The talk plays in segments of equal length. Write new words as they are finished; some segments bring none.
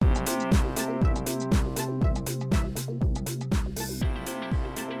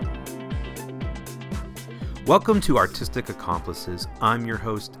Welcome to Artistic Accomplices. I'm your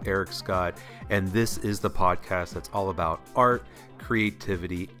host, Eric Scott, and this is the podcast that's all about art,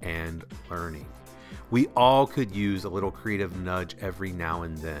 creativity, and learning. We all could use a little creative nudge every now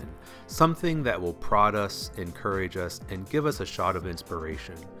and then, something that will prod us, encourage us, and give us a shot of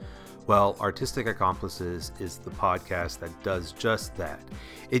inspiration. Well, Artistic Accomplices is the podcast that does just that.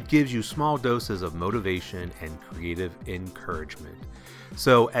 It gives you small doses of motivation and creative encouragement.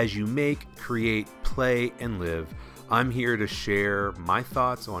 So as you make, create, play, and live, I'm here to share my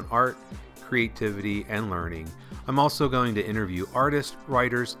thoughts on art, creativity, and learning. I'm also going to interview artists,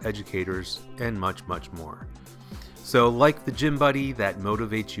 writers, educators, and much, much more. So like the gym buddy that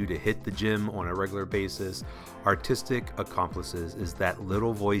motivates you to hit the gym on a regular basis, Artistic Accomplices is that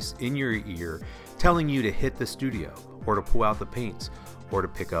little voice in your ear telling you to hit the studio, or to pull out the paints, or to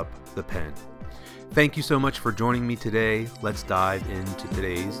pick up the pen. Thank you so much for joining me today. Let's dive into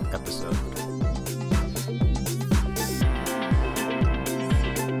today's episode.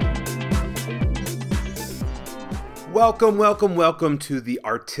 Welcome to the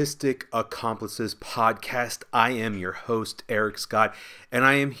Artistic Accomplices podcast. I am your host, Eric Scott, and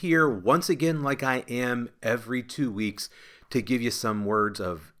I am here once again, like I am every 2 weeks, to give you some words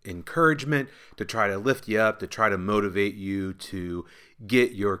of encouragement, to try to lift you up, to try to motivate you to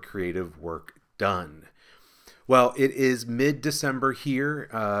get your creative work done. Well, it is mid-December here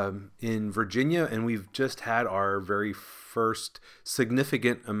in Virginia, and we've just had our very first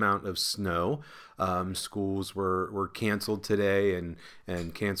significant amount of snow. Schools were canceled today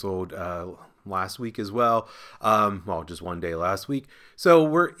and canceled last week as well. Just one day last week. So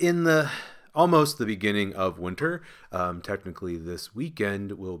we're in almost the beginning of winter. Technically, this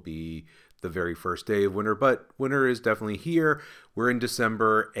weekend will be the very first day of winter, but winter is definitely here. We're in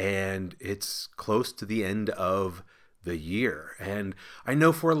December and it's close to the end of the year. And I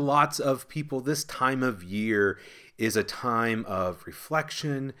know for lots of people, this time of year is a time of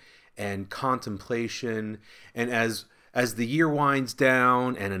reflection and contemplation. And as the year winds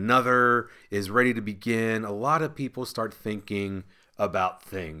down and another is ready to begin, a lot of people start thinking about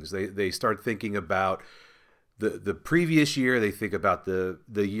things. They start thinking about the previous year, they think about the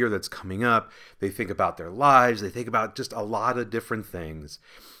year that's coming up, they think about their lives, they think about just a lot of different things.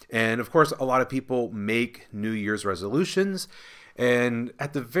 And of course, a lot of people make New Year's resolutions, and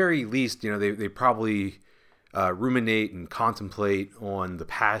at the very least, they probably ruminate and contemplate on the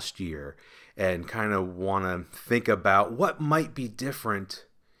past year and kind of want to think about what might be different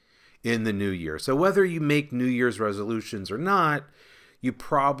in the new year. So whether you make New Year's resolutions or not, you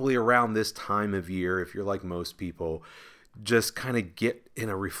probably around this time of year, if you're like most people, just kind of get in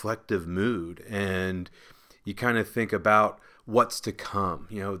a reflective mood and you kind of think about what's to come,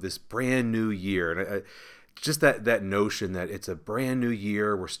 this brand new year. And just that notion that it's a brand new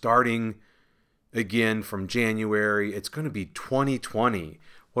year. We're starting again from January. It's going to be 2020.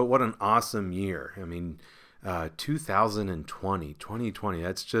 What an awesome year. I mean, 2020,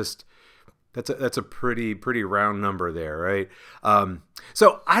 that's a pretty round number there, right?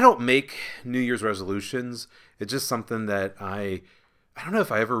 So I don't make New Year's resolutions. It's just something that I don't know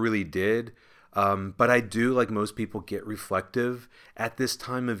if I ever really did, but I do, like most people, get reflective at this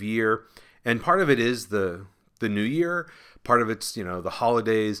time of year. And part of it is the new year. Part of it's, the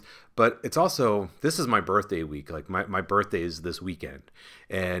holidays, but it's also, this is my birthday week. Like my birthday is this weekend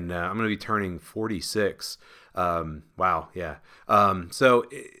and I'm going to be turning 46. Wow. Yeah.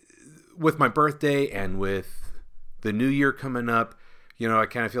 With my birthday and with the new year coming up, I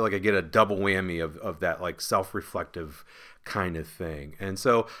kind of feel like I get a double whammy of that like self-reflective kind of thing. And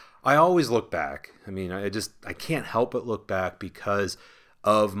so I always look back. I mean, I can't help but look back because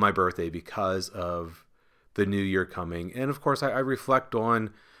of my birthday, because of the new year coming. And of course I reflect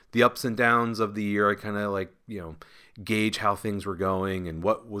on the ups and downs of the year. I kind of gauge how things were going and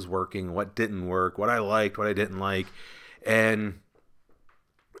what was working, what didn't work, what I liked, what I didn't like. And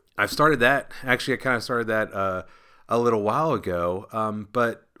I've started that. Actually, I kind of started that a little while ago.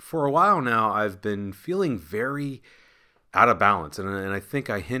 But for a while now, I've been feeling very out of balance. And I think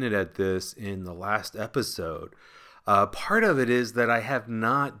I hinted at this in the last episode. Part of it is that I have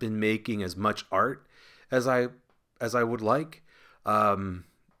not been making as much art as I would like.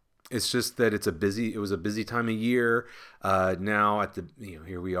 It's just that it was a busy time of year. Now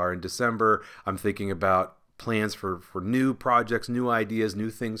here we are in December. I'm thinking about plans for new projects, new ideas, new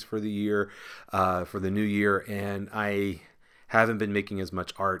things for the year, for the new year, and I haven't been making as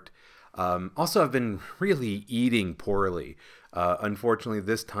much art. Also, I've been really eating poorly. Unfortunately,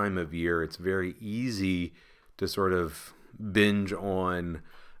 this time of year, it's very easy to sort of binge on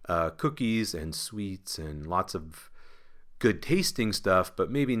cookies and sweets and lots of good tasting stuff, but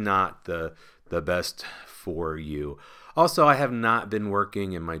maybe not the the best for you. Also, I have not been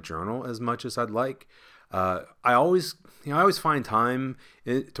working in my journal as much as I'd like. I always find time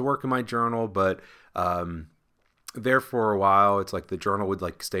to work in my journal, but there for a while, it's like the journal would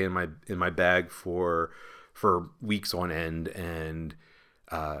like stay in my bag for weeks on end, and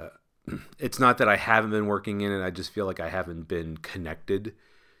it's not that I haven't been working in it. I just feel like I haven't been connected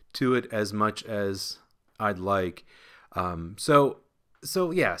to it as much as I'd like. So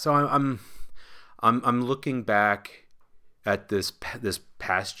I'm looking back at this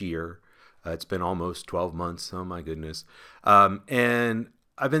past year. It's been almost 12 months. Oh my goodness. And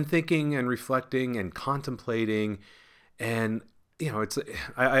I've been thinking and reflecting and contemplating, and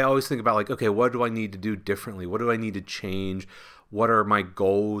I always think about like, okay, what do I need to do differently? What do I need to change? What are my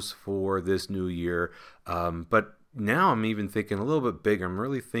goals for this new year? But now I'm even thinking a little bit bigger. I'm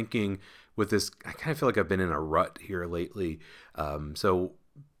really thinking with this, I kind of feel like I've been in a rut here lately. So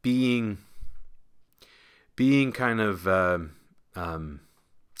being kind of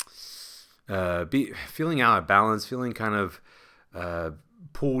feeling out of balance, feeling kind of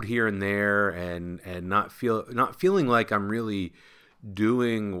pulled here and there, and not feeling like I'm really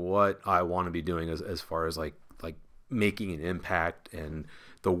doing what I want to be doing as far as like making an impact and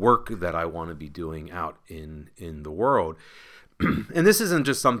the work that I want to be doing out in the world. And this isn't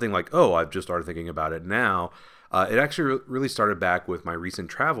just something like, oh, I've just started thinking about it now. It actually really started back with my recent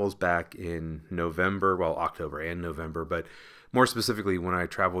travels back in October and November, but more specifically when I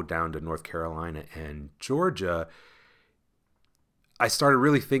traveled down to North Carolina and Georgia. I started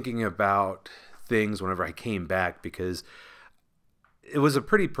really thinking about things whenever I came back, because it was a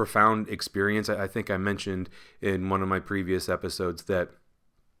pretty profound experience. I think I mentioned in one of my previous episodes that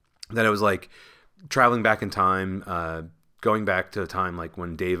it was like traveling back in time, going back to a time like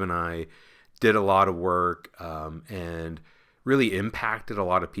when Dave and I did a lot of work and really impacted a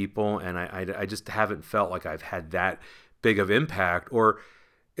lot of people. And I just haven't felt like I've had that big of impact, or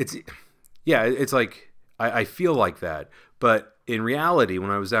it's like I feel like that. But in reality, when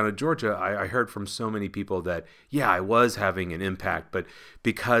I was down in Georgia, I heard from so many people that, yeah, I was having an impact, but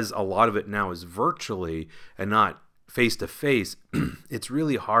because a lot of it now is virtually and not face to face, it's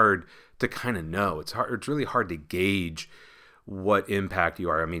really hard to kind of know. It's really hard to gauge what impact you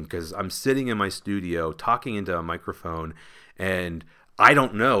are. I mean, because I'm sitting in my studio talking into a microphone, and I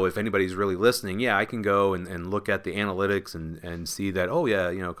don't know if anybody's really listening. Yeah, I can go and look at the analytics and see that, oh yeah,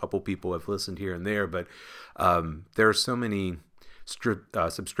 a couple people have listened here and there, but there are so many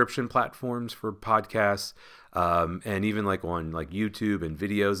subscription platforms for podcasts, and even like on like YouTube and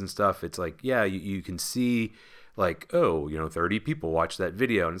videos and stuff. It's like, yeah, you can see like, oh, 30 people watch that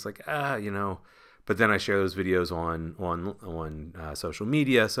video, and it's like, but then I share those videos on social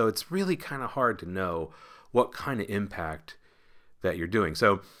media, so it's really kind of hard to know what kind of impact that you're doing.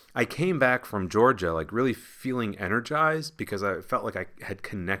 So I came back from Georgia like really feeling energized, because I felt like I had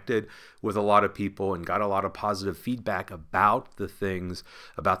connected with a lot of people and got a lot of positive feedback about the things,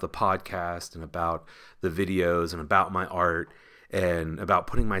 about the podcast and about the videos and about my art and about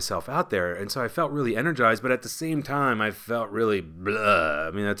putting myself out there. And so I felt really energized, but at the same time I felt really blah.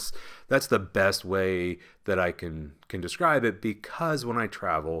 I mean, that's the best way that I can describe it, because when I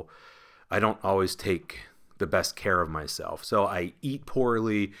travel, I don't always take the best care of myself. So I eat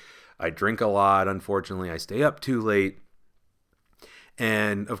poorly, I drink a lot, unfortunately, I stay up too late.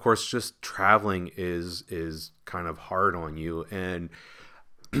 And of course, just traveling is kind of hard on you. And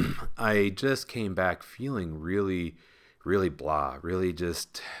I just came back feeling really, really blah, really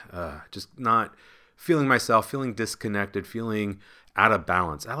just not feeling myself, feeling disconnected, feeling out of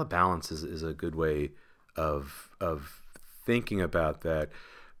balance. Out of balance is a good way of thinking about that.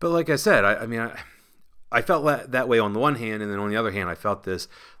 But like I said, I felt that way on the one hand, and then on the other hand, I felt this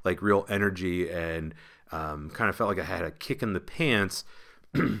like real energy, and kind of felt like I had a kick in the pants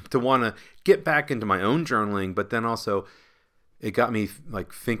to want to get back into my own journaling. But then also it got me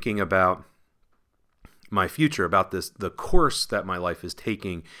like thinking about my future, about the course that my life is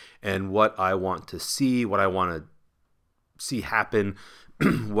taking, and what I want to see, what I want to see happen,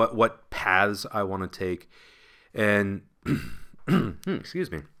 what paths I want to take. And excuse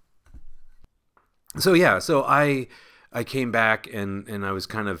me. So I came back and I was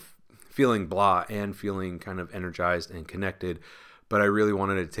kind of feeling blah and feeling kind of energized and connected, but I really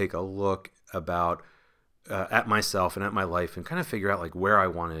wanted to take a look at myself and at my life and kind of figure out like where I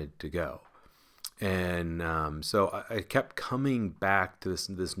wanted to go. And so I kept coming back to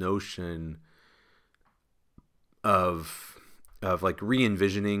this notion of like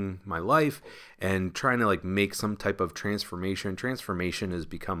re-envisioning my life and trying to like make some type of transformation. Transformation has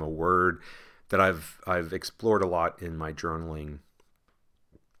become a word that I've explored a lot in my journaling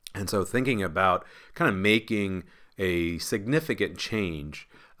And so thinking about kind of making a significant change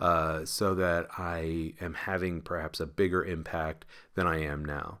so that I am having perhaps a bigger impact than I am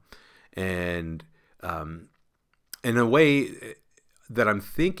now. And in a way that I'm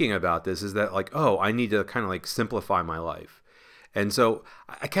thinking about this is that, like, oh, I need to kind of like simplify my life. And so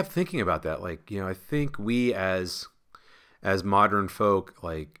I kept thinking about that. Like, I think we as modern folk,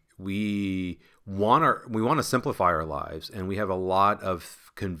 like, we want to simplify our lives, and we have a lot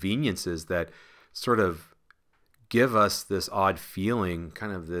of conveniences that sort of give us this odd feeling,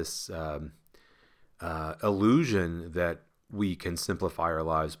 kind of this illusion that we can simplify our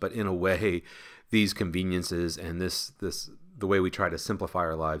lives. But in a way, these conveniences and the way we try to simplify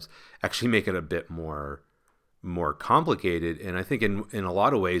our lives actually make it a bit more complicated. And I think in a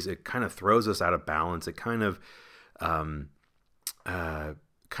lot of ways, it kind of throws us out of balance. It kind of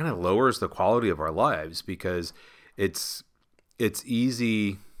lowers the quality of our lives, because it's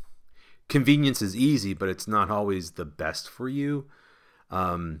easy. Convenience is easy, but it's not always the best for you.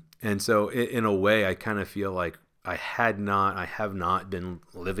 And so in a way, I kind of feel like I have not been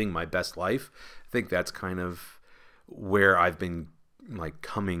living my best life. I think that's kind of where I've been like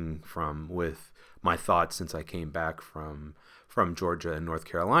coming from with my thoughts since I came back from Georgia and North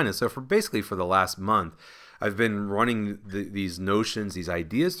Carolina. So for the last month, I've been running these notions, these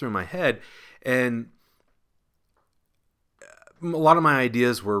ideas through my head, and a lot of my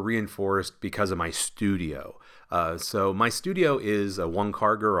ideas were reinforced because of my studio. So my studio is a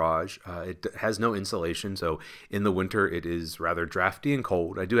one-car garage. It has no insulation, so in the winter it is rather drafty and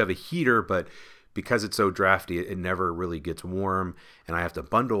cold. I do have a heater, but because it's so drafty, it never really gets warm, and I have to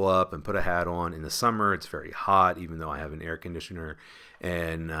bundle up and put a hat on. In the summer, it's very hot, even though I have an air conditioner.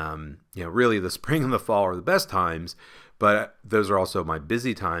 And really, the spring and the fall are the best times, but those are also my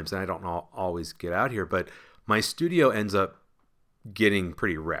busy times, and I don't always get out here. But my studio ends up getting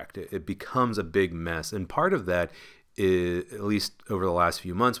pretty wrecked. It becomes a big mess, and part of that, at least over the last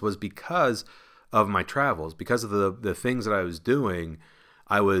few months, was because of my travels, because of the things that I was doing.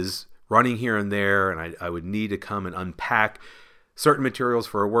 I was running here and there, and I would need to come and unpack certain materials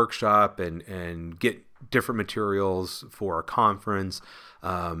for a workshop and get different materials for a conference.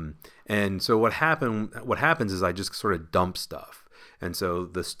 And so what happens is I just sort of dump stuff. And so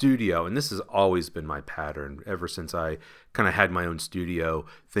the studio, and this has always been my pattern ever since I kind of had my own studio,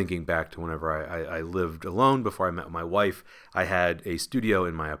 thinking back to whenever I lived alone before I met my wife. I had a studio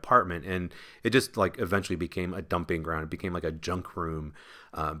in my apartment, and it just like eventually became a dumping ground. It became like a junk room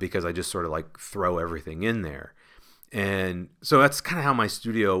because I just sort of like throw everything in there. And so that's kind of how my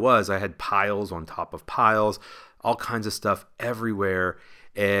studio was. I had piles on top of piles, all kinds of stuff everywhere,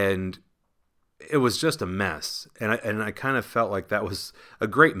 and it was just a mess. And I kind of felt like that was a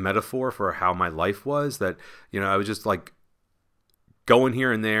great metaphor for how my life was, that, I was just like going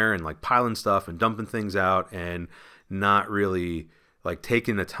here and there and like piling stuff and dumping things out and not really like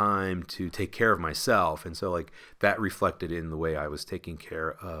taking the time to take care of myself. And so like that reflected in the way I was taking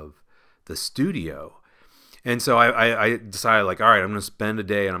care of the studio. And so I decided, like, all right, I'm going to spend a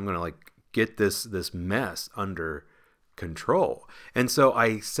day and I'm going to like get this mess under control. And so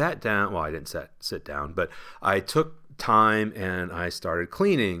I sat down. Well, I didn't sit down, but I took time and I started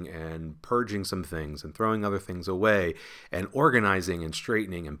cleaning and purging some things and throwing other things away and organizing and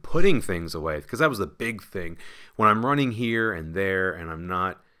straightening and putting things away, because that was the big thing. When I'm running here and there and I'm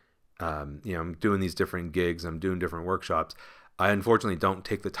not, I'm doing these different gigs, I'm doing different workshops, I unfortunately don't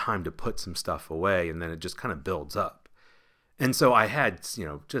take the time to put some stuff away, and then it just kind of builds up. And so I had,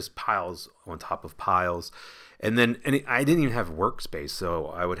 just piles on top of piles. And I didn't even have workspace, so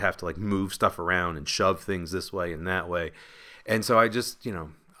I would have to like move stuff around and shove things this way and that way. And so I just,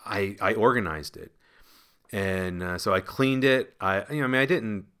 I organized it. And so I cleaned it. I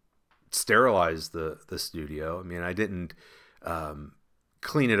didn't sterilize the studio. I didn't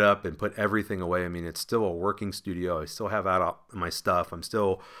clean it up and put everything away. It's still a working studio. I still have out my stuff. I'm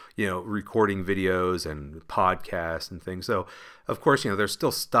still, recording videos and podcasts and things. So of course, there's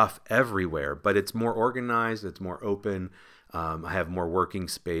still stuff everywhere, but it's more organized. It's more open. I have more working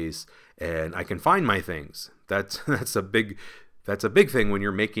space, and I can find my things. That's a big thing when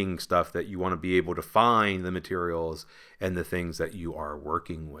you're making stuff, that you want to be able to find the materials and the things that you are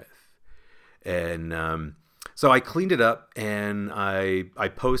working with. And so I cleaned it up, and I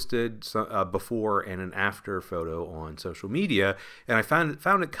posted a before and an after photo on social media, and I found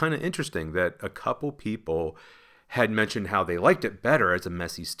it kind of interesting that a couple people had mentioned how they liked it better as a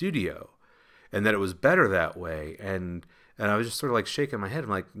messy studio, and that it was better that way. And I was just sort of like shaking my head. I'm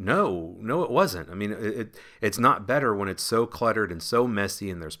like, no, it wasn't. It's not better when it's so cluttered and so messy,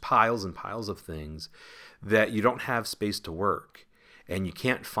 and there's piles and piles of things that you don't have space to work. and you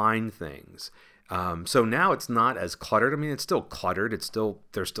can't find things. So now it's not as cluttered. I mean, it's still cluttered.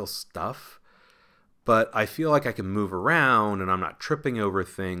 There's still stuff, but I feel like I can move around and I'm not tripping over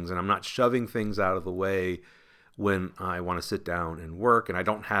things and I'm not shoving things out of the way when I want to sit down and work, and I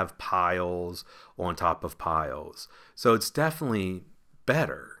don't have piles on top of piles. So it's definitely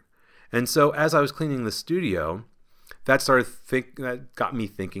better. And so as I was cleaning the studio, that got me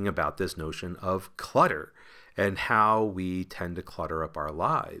thinking about this notion of clutter and how we tend to clutter up our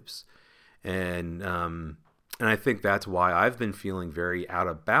lives. And I think that's why I've been feeling very out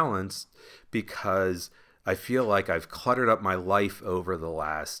of balance, because I feel like I've cluttered up my life over the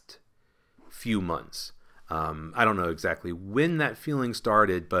last few months. I don't know exactly when that feeling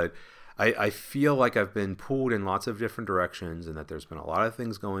started, but I feel like I've been pulled in lots of different directions, and that there's been a lot of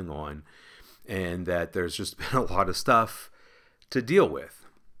things going on, and that there's just been a lot of stuff to deal with.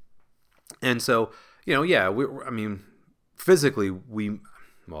 And so, physically,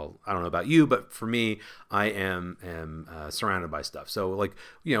 well, I don't know about you, but for me, I am surrounded by stuff. So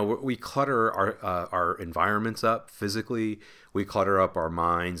we clutter our environments up physically, we clutter up our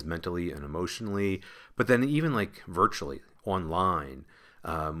minds mentally and emotionally, but then even like virtually online,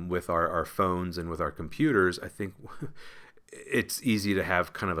 with our phones and with our computers, I think it's easy to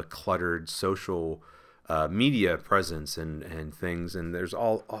have kind of a cluttered social media presence and things, and there's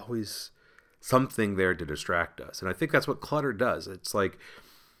always something there to distract us. And I think that's what clutter does. It's like,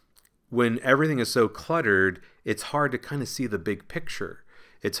 when everything is so cluttered, it's hard to kind of see the big picture.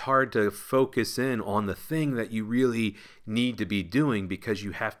 It's hard to focus in on the thing that you really need to be doing, because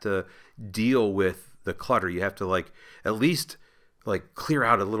you have to deal with the clutter. You have to at least clear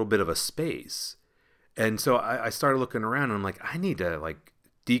out a little bit of a space. And so I started looking around and I'm like, I need to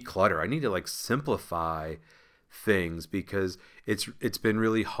declutter. I need to simplify things, because it's been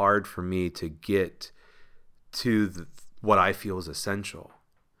really hard for me to get to what I feel is essential.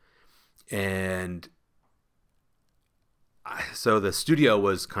 And so the studio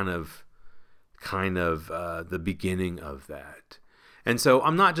was kind of the beginning of that. And so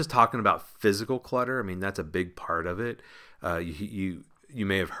I'm not just talking about physical clutter. I mean, that's a big part of it. You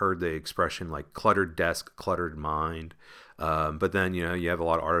may have heard the expression like cluttered desk, cluttered mind. But then, you have a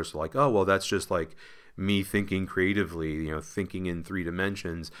lot of artists like, oh, well, that's just like me thinking creatively, thinking in 3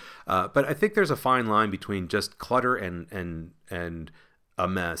 dimensions. But I think there's a fine line between just clutter and a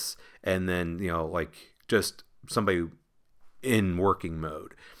mess, and then just somebody in working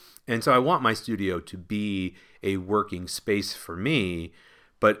mode. And so I want my studio to be a working space for me,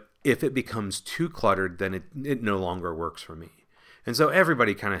 but if it becomes too cluttered, then it no longer works for me. And so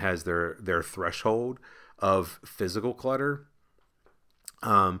everybody kind of has their threshold of physical clutter.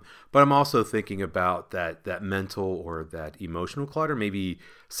 But I'm also thinking about that mental or that emotional clutter. Maybe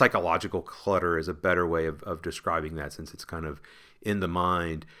psychological clutter is a better way of describing that, since it's kind of in the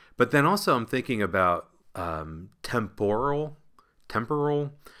mind. But then also I'm thinking about temporal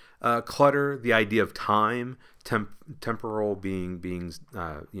clutter, the idea of time, temporal being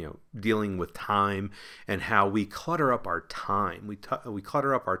dealing with time, and how we clutter up our time. We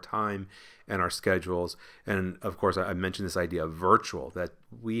clutter up our time and our schedules. And of course, I mentioned this idea of virtual, that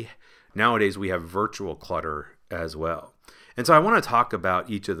nowadays we have virtual clutter as well. And so I want to talk about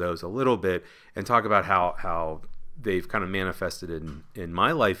each of those a little bit, and talk about how they've kind of manifested in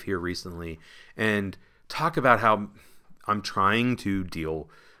my life here recently, and talk about how I'm trying to deal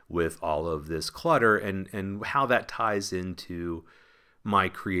with all of this clutter, and how that ties into my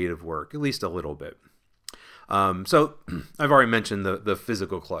creative work, at least a little bit. So I've already mentioned the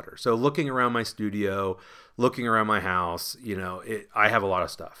physical clutter. So looking around my studio, looking around my house, I have a lot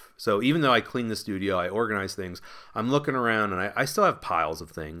of stuff. So even though I clean the studio, I organize things, I'm looking around and I still have piles of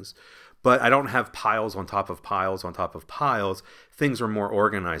things, but I don't have piles on top of piles on top of piles. Things are more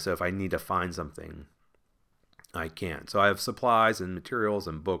organized. So if I need to find something, I can. So I have supplies and materials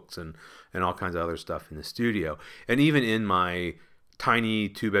and books and all kinds of other stuff in the studio. And even in my tiny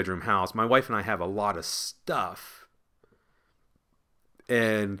 2-bedroom house, my wife and I have a lot of stuff.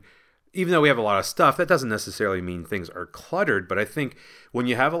 And even though we have a lot of stuff, that doesn't necessarily mean things are cluttered. But I think when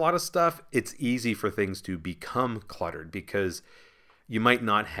you have a lot of stuff, it's easy for things to become cluttered, because you might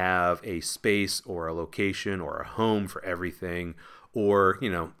not have a space or a location or a home for everything. Or,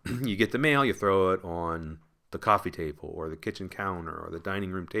 you get the mail, you throw it on the coffee table or the kitchen counter or the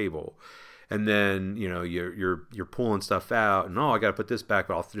dining room table. And then, you're pulling stuff out, and I got to put this back,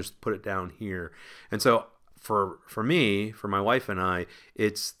 but I'll just put it down here. And so for me, for my wife and I,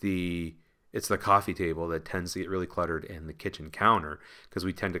 it's the coffee table that tends to get really cluttered, and the kitchen counter, because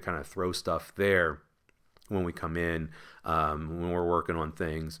we tend to kind of throw stuff there when we come in, when we're working on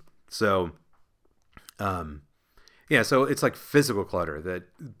things. So, Yeah, so it's like physical clutter that,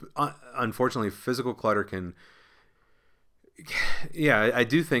 unfortunately, physical clutter can. Yeah, I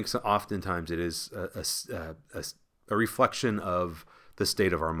do think so. Oftentimes it is a reflection of the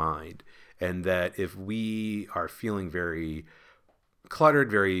state of our mind, and that if we are feeling very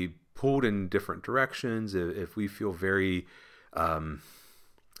cluttered, very pulled in different directions, if we feel very, um,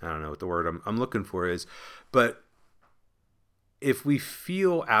 I don't know what the word I'm looking for is, but if we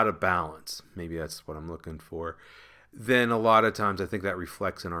feel out of balance, maybe that's what I'm looking for, then a lot of times I think that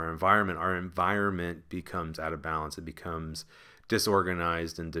reflects in our environment. Our environment becomes out of balance. It becomes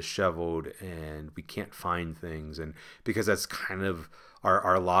disorganized and disheveled, and we can't find things. And because that's kind of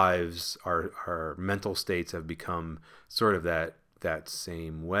our lives, our mental states have become sort of that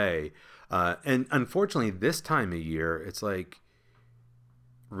same way. And unfortunately, this time of year, it's like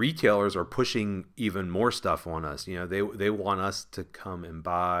retailers are pushing even more stuff on us. They want us to come and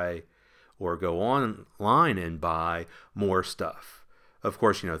buy or go online and buy more stuff. Of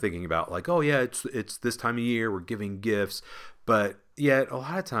course, thinking about like, oh yeah, it's this time of year, we're giving gifts, but yet a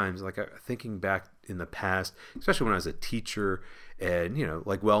lot of times, like thinking back in the past, especially when I was a teacher, and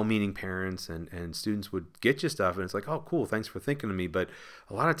like well-meaning parents and students would get you stuff, and it's like, oh cool, thanks for thinking of me, but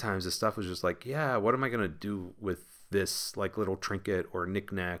a lot of times the stuff was just like, yeah, what am I gonna do with this like little trinket or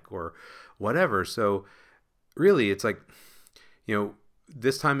knickknack or whatever? So really, it's like,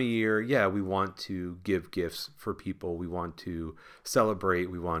 this time of year, yeah, we want to give gifts for people. We want to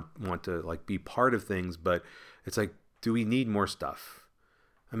celebrate. We want to like be part of things, but it's like, do we need more stuff?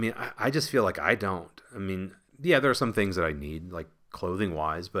 I mean, I just feel like I don't. I mean, yeah, there are some things that I need, like clothing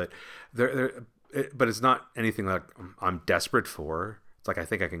wise, but but it's not anything that I'm desperate for. It's like I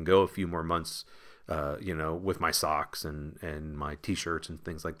think I can go a few more months, with my socks and my t-shirts and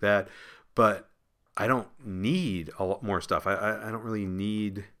things like that. But I don't need a lot more stuff. I don't really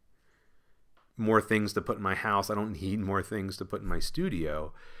need more things to put in my house. I don't need more things to put in my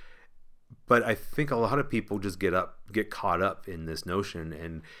studio. But I think a lot of people just get caught up in this notion,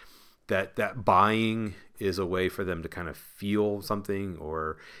 and that buying is a way for them to kind of feel something,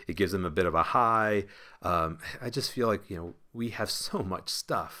 or it gives them a bit of a high. I just feel like, we have so much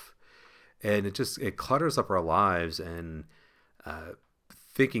stuff, and it clutters up our lives. And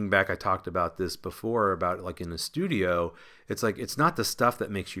thinking back, I talked about this before about like in the studio, it's like, it's not the stuff that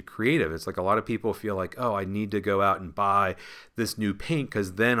makes you creative. It's like a lot of people feel like, oh, I need to go out and buy this new paint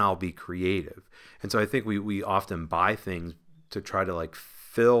because then I'll be creative. And so I think we often buy things to try to like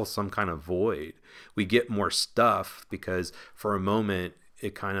fill some kind of void. We get more stuff because for a moment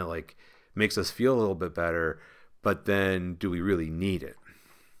it kind of like makes us feel a little bit better, but then do we really need it?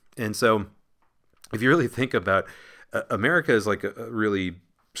 And so if you really think about America is like a really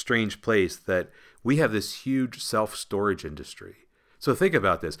strange place, that we have this huge self-storage industry. So think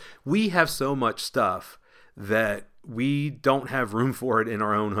about this. We have so much stuff that we don't have room for it in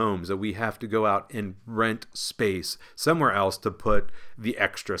our own homes, that we have to go out and rent space somewhere else to put the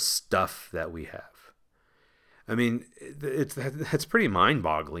extra stuff that we have. I mean, that's pretty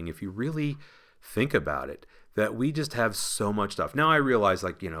mind-boggling if you really think about it, that we just have so much stuff. Now I realize,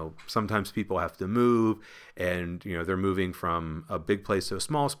 like, sometimes people have to move, and they're moving from a big place to a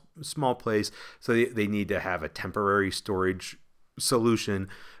small place, so they need to have a temporary storage solution.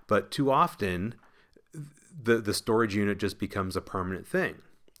 But too often the storage unit just becomes a permanent thing,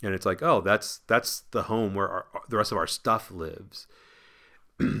 and it's like, oh, that's the home where the rest of our stuff lives.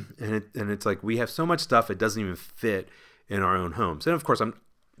 and it's like we have so much stuff it doesn't even fit in our own homes. And of course,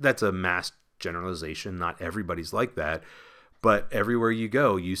 that's a mass generalization. Not everybody's like that, but everywhere you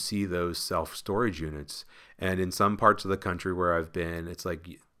go, you see those self-storage units. And in some parts of the country where I've been, it's like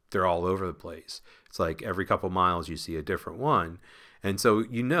they're all over the place. It's like every couple miles you see a different one. And so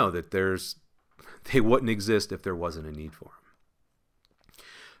that they wouldn't exist if there wasn't a need for them.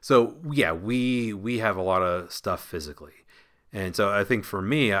 So yeah, we have a lot of stuff physically. And so I think for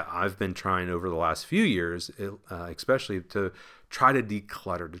me, I've been trying over the last few years, especially to try to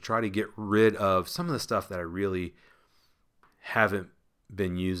declutter, to try to get rid of some of the stuff that I really haven't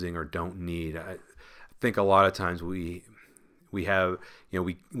been using or don't need. I think a lot of times we have,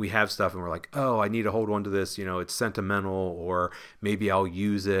 we have stuff and we're like, oh, I need to hold on to this, it's sentimental, or maybe I'll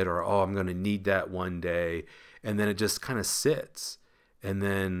use it, or, oh, I'm going to need that one day. And then it just kind of sits, and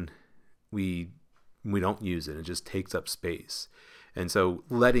then we don't use it. It just takes up space. And so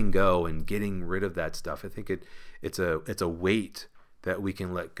letting go and getting rid of that stuff, I think it's a weight that we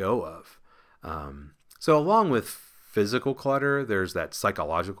can let go of. So along with physical clutter, there's that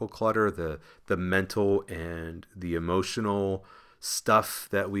psychological clutter, the mental and the emotional stuff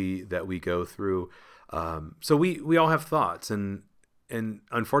that we go through. So we all have thoughts, and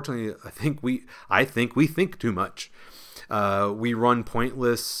unfortunately, I think we think too much. We run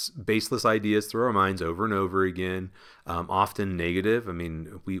pointless, baseless ideas through our minds over and over again, often negative. I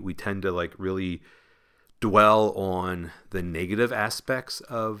mean, we tend to like really dwell on the negative aspects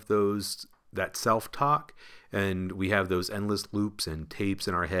of that self-talk, and we have those endless loops and tapes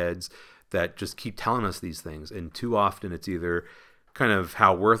in our heads that just keep telling us these things. And too often it's either kind of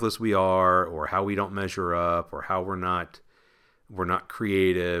how worthless we are, or how we don't measure up, or how we're not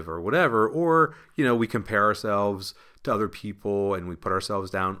creative or whatever, or we compare ourselves to other people and we put ourselves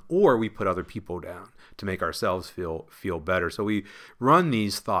down, or we put other people down to make ourselves feel better. So we run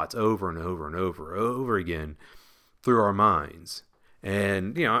these thoughts over and over and over again through our minds.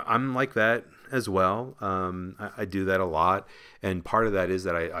 And I'm like that as well. I do that a lot, and part of that is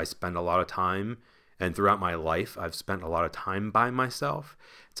that I spend a lot of time, and throughout my life I've spent a lot of time by myself.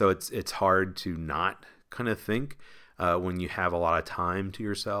 So it's hard to not kind of think when you have a lot of time to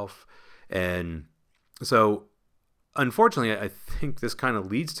yourself. And so unfortunately, I think this kind of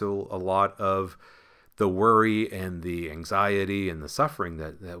leads to a lot of the worry and the anxiety and the suffering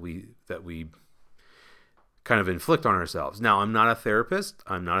that we kind of inflict on ourselves. Now, I'm not a therapist,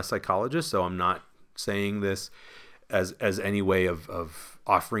 I'm not a psychologist, so I'm not saying this as any way of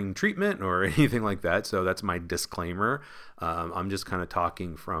offering treatment or anything like that. So that's my disclaimer. I'm just kind of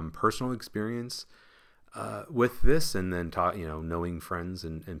talking from personal experience with this, and then knowing friends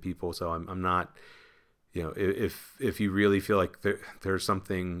and people. So I'm not, if you really feel like there's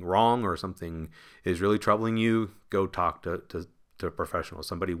something wrong or something is really troubling you, go talk to a professional,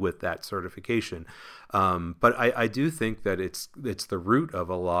 somebody with that certification. But I do think that it's the root of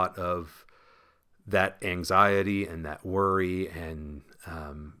a lot of that anxiety and that worry and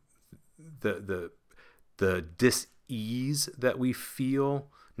the dis-ease that we feel.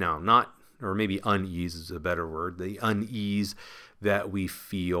 Now, not, or maybe unease is a better word, the unease that we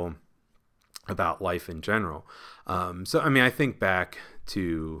feel about life in general. So, I mean, I think back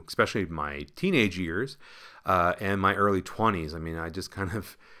to especially my teenage years and my early 20s. I mean, I just kind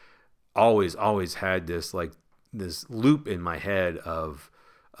of always had this loop in my head of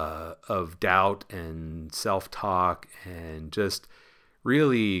doubt and self-talk, and just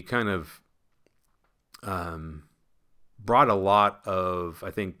really kind of brought a lot of,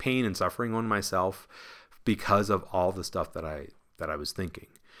 I think, pain and suffering on myself because of all the stuff that I was thinking.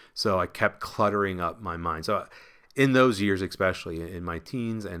 So I kept cluttering up my mind. So in those years, especially in my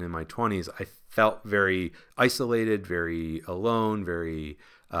teens and in my 20s, I felt very isolated, very alone, very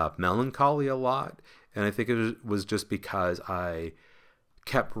melancholy a lot. And I think it was just because I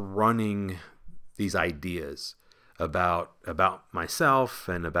kept running these ideas about myself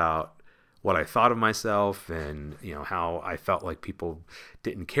and about what I thought of myself, and how I felt like people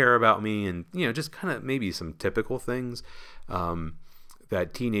didn't care about me, and just kind of maybe some typical things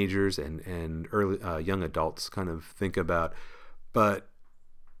that teenagers and early young adults kind of think about. But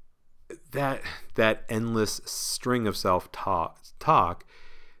that endless string of self-talk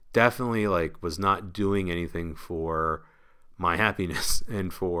definitely was not doing anything for my happiness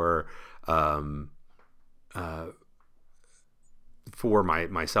and for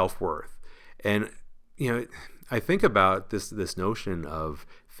my self-worth. And I think about this notion of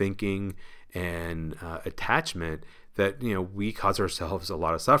thinking and attachment, that we cause ourselves a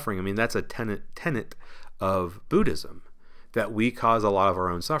lot of suffering. I mean, that's a tenet of Buddhism, that we cause a lot of our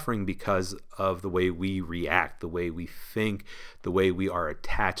own suffering because of the way we react, the way we think, the way we are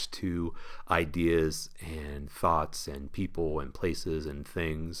attached to ideas and thoughts and people and places and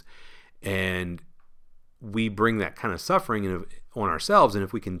things. And we bring that kind of suffering on ourselves. And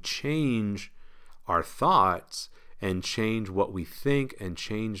if we can change our thoughts and change what we think and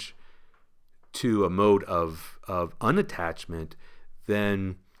change to a mode of unattachment,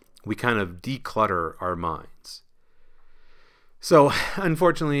 then we kind of declutter our minds. So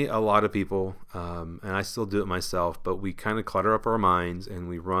unfortunately, a lot of people, and I still do it myself, but we kind of clutter up our minds, and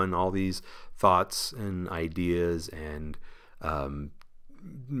we run all these thoughts and ideas and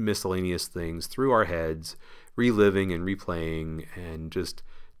miscellaneous things through our heads, reliving and replaying, and just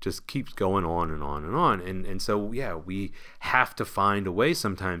keeps going on and on and on. And so, yeah, we have to find a way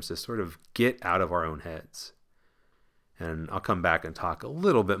sometimes to sort of get out of our own heads. And I'll come back and talk a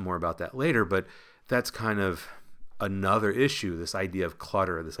little bit more about that later, but that's kind of another issue, this idea of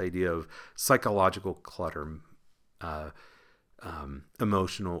clutter, this idea of psychological clutter,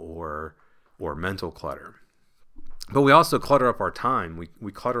 emotional or mental clutter. But we also clutter up our time.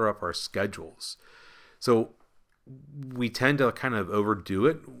 We clutter up our schedules. So we tend to kind of overdo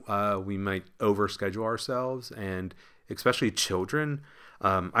it. We might overschedule ourselves, and especially children.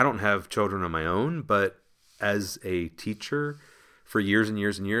 I don't have children of my own, but as a teacher for years and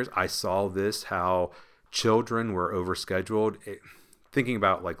years and years, I saw this, how children were overscheduled. Thinking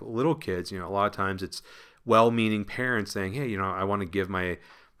about like little kids, a lot of times it's well-meaning parents saying, hey, I want to give my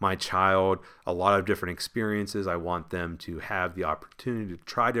child a lot of different experiences. I want them to have the opportunity to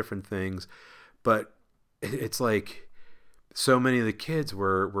try different things. But it's like so many of the kids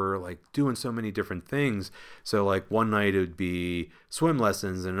were like doing so many different things. So like one night it would be swim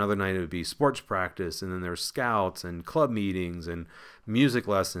lessons, and another night it would be sports practice, and then there's scouts and club meetings and music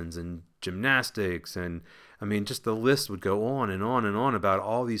lessons and gymnastics, and I mean, just the list would go on and on and on about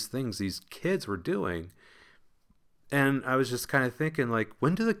all these things these kids were doing. And I was just kind of thinking, like,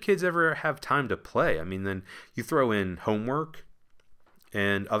 when do the kids ever have time to play? I mean, then you throw in homework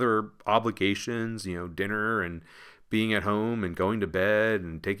and other obligations, dinner and being at home and going to bed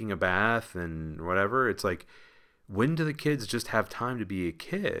and taking a bath and whatever. It's like, when do the kids just have time to be a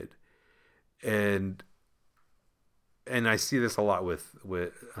kid? And I see this a lot with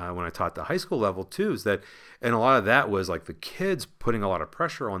when I taught the high school level too, is that, and a lot of that was like the kids putting a lot of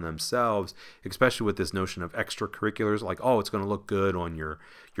pressure on themselves, especially with this notion of extracurriculars, like, oh, it's going to look good on your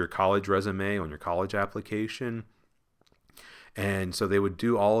college resume, on your college application. And so they would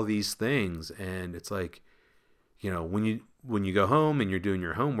do all of these things. And it's like, when you go home and you're doing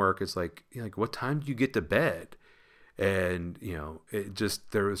your homework, it's like, what time do you get to bed? And, it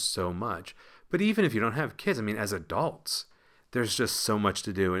just, there was so much. But even if you don't have kids, I mean, as adults, there's just so much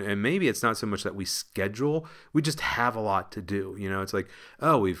to do. And maybe it's not so much that we schedule, we just have a lot to do. It's like,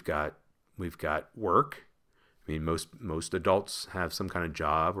 oh, we've got work. I mean, most adults have some kind of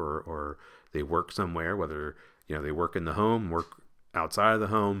job or they work somewhere, whether, they work in the home, work outside of the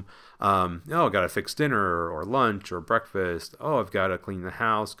home. Oh, I got to fix dinner or lunch or breakfast. Oh, I've got to clean the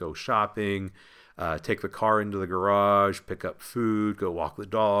house, go shopping, take the car into the garage, pick up food, go walk the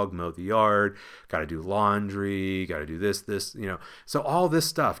dog, mow the yard, got to do laundry, got to do this. So all this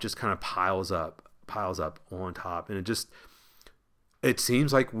stuff just kind of piles up on top. And it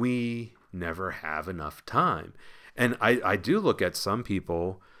seems like we never have enough time. And I do look at some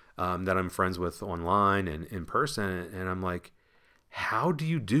people that I'm friends with online and in person, and I'm like, how do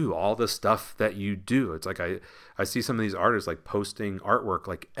you do all the stuff that you do? It's like I see some of these artists like posting artwork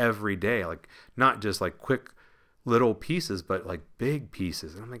like every day, like not just like quick little pieces, but like big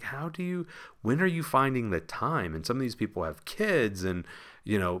pieces. And I'm like, when are you finding the time? And some of these people have kids and,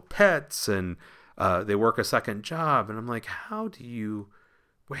 pets, and they work a second job. And I'm like, how do you,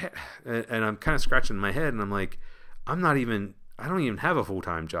 and I'm kind of scratching my head, and I'm like, I don't even have a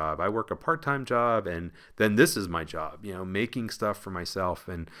full-time job. I work a part-time job, and then this is my job, making stuff for myself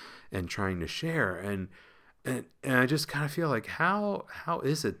and trying to share. And I just kind of feel like, how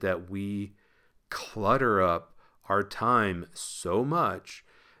is it that we clutter up our time so much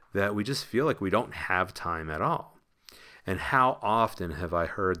that we just feel like we don't have time at all? And how often have I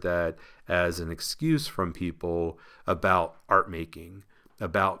heard that as an excuse from people about art making,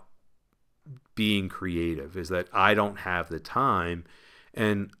 about being creative, is that I don't have the time.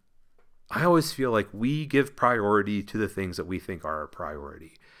 And I always feel like we give priority to the things that we think are a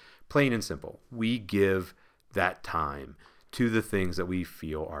priority. Plain and simple. We give that time to the things that we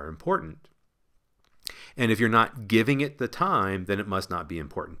feel are important. And if you're not giving it the time, then it must not be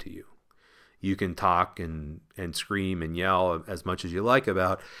important to you. You can talk and scream and yell as much as you like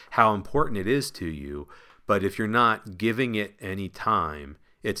about how important it is to you, but if you're not giving it any time,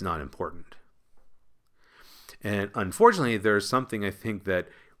 it's not important. And unfortunately, there's something I think that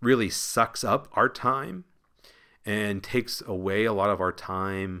really sucks up our time and takes away a lot of our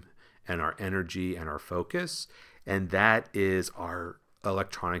time and our energy and our focus, and that is our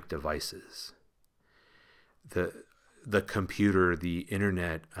electronic devices. The computer, the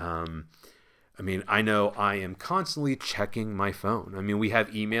internet. I mean, I know I am constantly checking my phone. I mean, we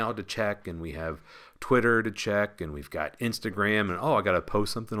have email to check, and we have Twitter to check, and we've got Instagram, and I got to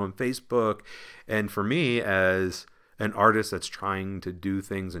post something on Facebook. And for me, as an artist that's trying to do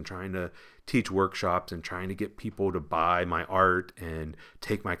things and trying to teach workshops and trying to get people to buy my art and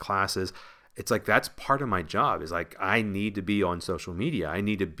take my classes, it's like that's part of my job. Is like I need to be on social media. I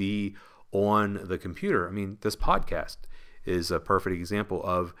need to be on the computer. I mean, this podcast is a perfect example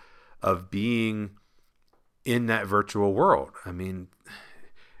of being in that virtual world. I mean,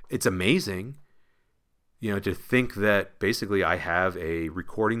 it's amazing, to think that basically I have a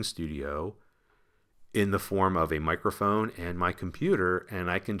recording studio in the form of a microphone and my computer, and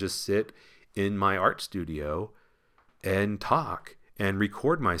I can just sit in my art studio and talk and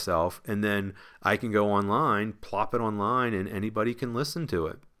record myself, and then I can go online, plop it online, and anybody can listen to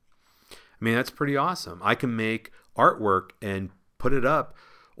it. I mean, that's pretty awesome. I can make artwork and put it up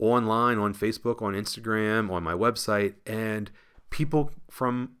online on Facebook, on Instagram, on my website, and people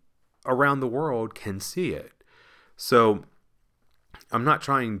from around the world can see it. So I'm not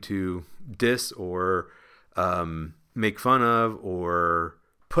trying to diss or make fun of or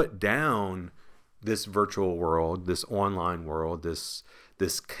put down this virtual world, this online world, this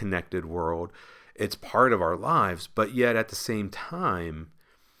connected world. It's part of our lives, but yet at the same time,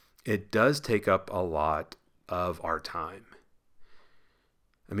 it does take up a lot of our time.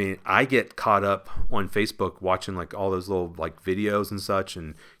 I mean, I get caught up on Facebook watching like all those little like videos and such,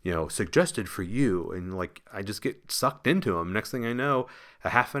 and suggested for you, and like I just get sucked into them. Next thing I know, a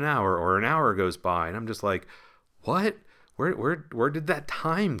half an hour or an hour goes by, and I'm just like, what? Where did that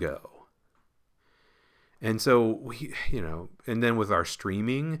time go? And so we, and then with our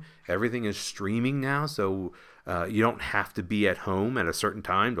streaming, everything is streaming now. So you don't have to be at home at a certain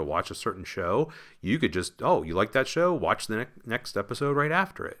time to watch a certain show. You could just, you like that show? Watch the next episode right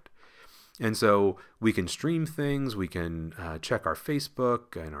after it. And so we can stream things. We can check our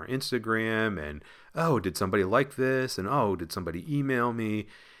Facebook and our Instagram and, did somebody like this? And, did somebody email me?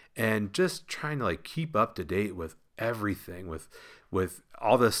 And just trying to like keep up to date with everything, with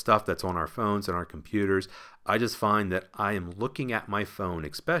all the stuff that's on our phones and our computers. I just find that I am looking at my phone,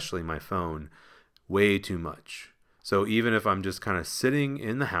 especially my phone, way too much. So even if I'm just kind of sitting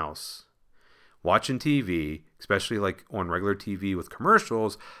in the house watching TV, especially like on regular TV with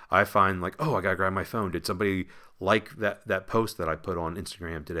commercials, I find like, I gotta grab my phone. Did somebody like that post that I put on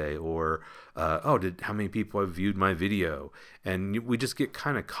Instagram today? Or how many people have viewed my video? And we just get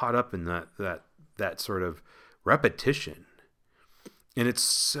kind of caught up in that sort of repetition. And it's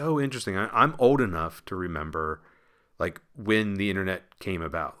so interesting. I'm old enough to remember like when the internet came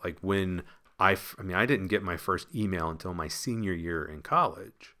about, like when I didn't get my first email until my senior year in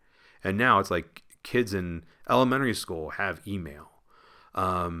college. And now it's like kids in elementary school have email.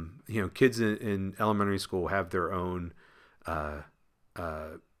 Kids in elementary school have their own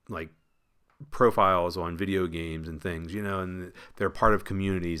like profiles on video games and things, and they're part of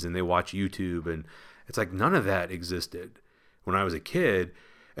communities and they watch YouTube, and it's like none of that existed when I was a kid.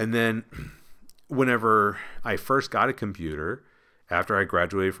 And then whenever I first got a computer after I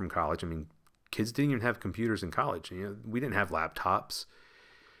graduated from college, kids didn't even have computers in college. We didn't have laptops.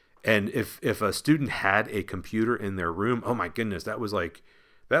 And if a student had a computer in their room, oh my goodness, that was a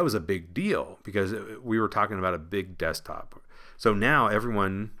big deal, because we were talking about a big desktop. So now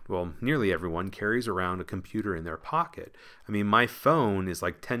nearly everyone carries around a computer in their pocket. My phone is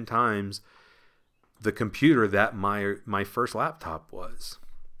like 10 times the computer that my first laptop was.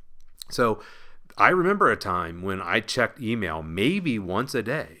 So I remember a time when I checked email maybe once a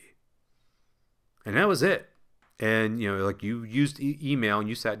day, and that was it. And like you used email and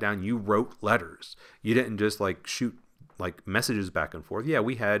you sat down, you wrote letters. You didn't just like shoot like messages back and forth. Yeah,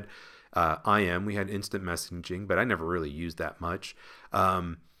 we had we had instant messaging, but I never really used that much.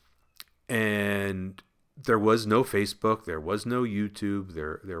 And there was no Facebook, there was no YouTube,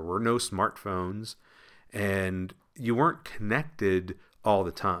 there were no smartphones, and you weren't connected all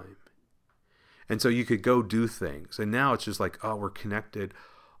the time. And so you could go do things. And now it's just like, we're connected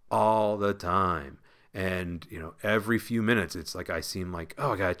all the time. And, every few minutes, it's like, I seem like,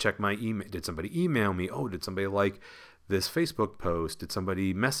 I got to check my email. Did somebody email me? Did somebody like this Facebook post? Did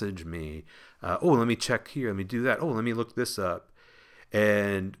somebody message me? Let me check here. Let me do that. Let me look this up.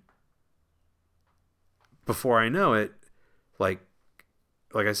 And before I know it, like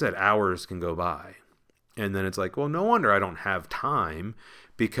I said, hours can go by. And then it's like, well, no wonder I don't have time,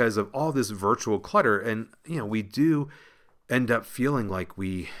 because of all this virtual clutter. And, we do end up feeling like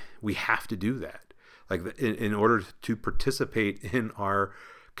we have to do that. Like in order to participate in our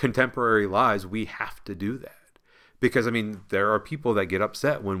contemporary lives, we have to do that. Because, there are people that get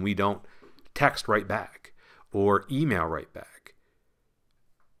upset when we don't text right back or email right back.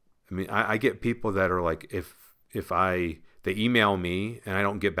 I get people that are like, if they email me and I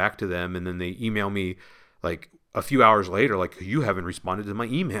don't get back to them, and then they email me like a few hours later, like, you haven't responded to my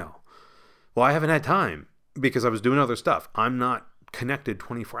email. Well, I haven't had time because I was doing other stuff. I'm not connected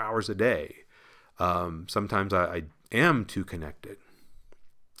 24 hours a day. Sometimes I am too connected.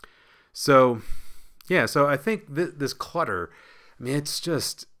 So, yeah, so I think this clutter, it's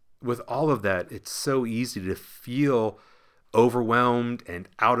just, with all of that, it's so easy to feel overwhelmed and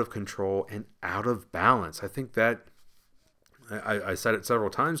out of control and out of balance. I think that, I said it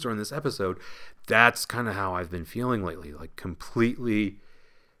several times during this episode, that's kind of how I've been feeling lately, like completely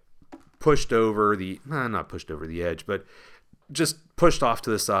pushed over not pushed over the edge, but just pushed off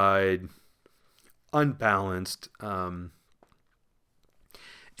to the side, unbalanced. And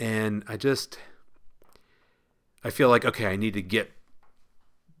I feel like, okay, I need to get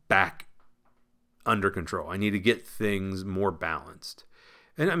back under control. I need to get things more balanced.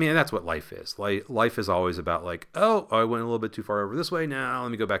 And I mean, that's what life is. Life is always about like, oh, I went a little bit too far over this way. Now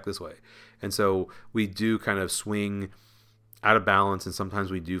let me go back this way. And so we do kind of swing out of balance, and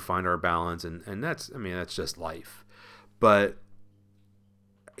sometimes we do find our balance, and that's just life. But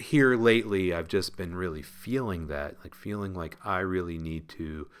here lately, I've just been really feeling that, like feeling like I really need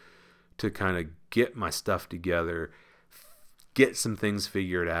to kind of get my stuff together, get some things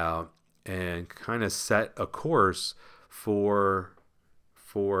figured out, and kind of set a course for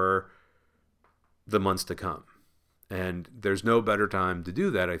the months to come. And there's no better time to do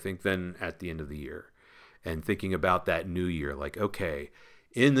that, I think, than at the end of the year. And thinking about that new year, like, okay,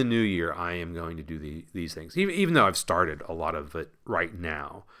 in the new year, I am going to do these things. Even though I've started a lot of it right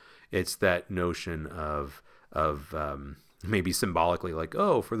now, it's that notion of maybe symbolically like,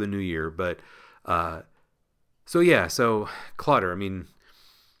 oh, for the new year. But so clutter. I mean,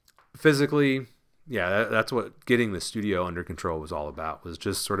 physically, yeah, that's what getting the studio under control was all about, was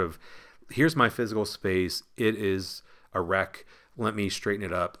just sort of, here's my physical space. It is a wreck. Let me straighten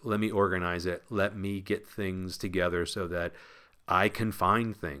it up. Let me organize it. Let me get things together so that I can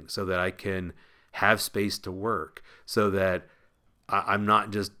find things, so that I can have space to work, so that I'm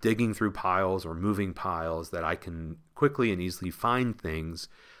not just digging through piles or moving piles, that I can quickly and easily find things.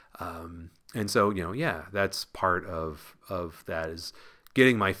 And so, that's part of that, is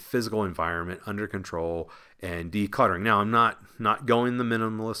getting my physical environment under control and decluttering. Now, I'm not going the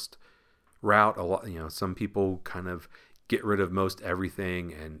minimalist route. A lot, some people kind of get rid of most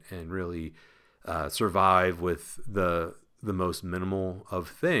everything and really survive with the most minimal of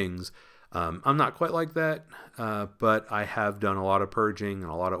things. I'm not quite like that, but I have done a lot of purging and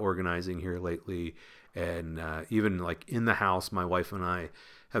a lot of organizing here lately. And even like in the house, my wife and I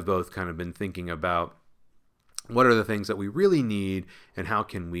have both kind of been thinking about what are the things that we really need, and how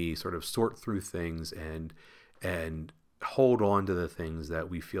can we sort of sort through things and hold on to the things that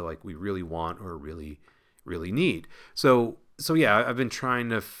we feel like we really want or really need. So yeah, I've been trying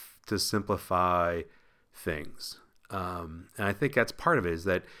to simplify things. And I think that's part of it, is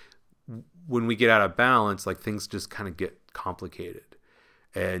that when we get out of balance, like things just kind of get complicated.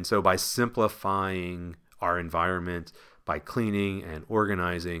 And so by simplifying our environment, by cleaning and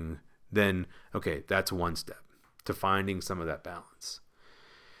organizing, then, okay, that's one step to finding some of that balance.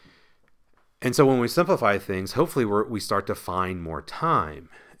 And so when we simplify things, hopefully we start to find more time.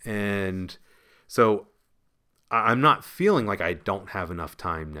 And so I'm not feeling like I don't have enough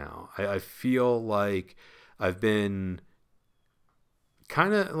time now. I feel like I've been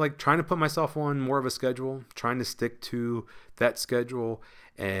kind of like trying to put myself on more of a schedule, trying to stick to that schedule,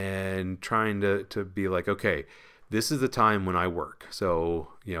 and trying to be like, okay, this is the time when I work. So,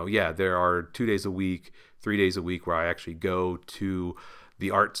 there are 2 days a week, 3 days a week where I actually go to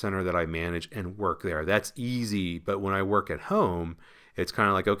the art center that I manage and work there. That's easy. But when I work at home, it's kind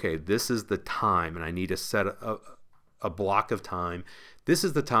of like, okay, this is the time, and I need to set a block of time. This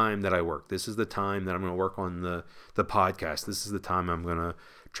is the time that I work. This is the time that I'm going to work on the podcast. This is the time I'm going to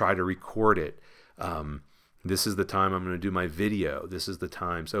try to record it. This is the time I'm going to do my video. This is the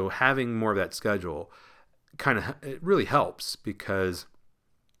time. So having more of that schedule it really helps, because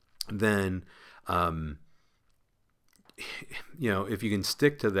then, if you can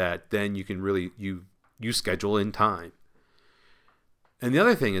stick to that, then you can really, you schedule in time. And the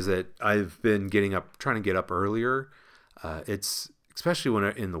other thing is that I've been trying to get up earlier. It's especially when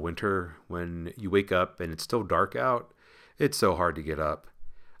in the winter, when you wake up and it's still dark out, it's so hard to get up.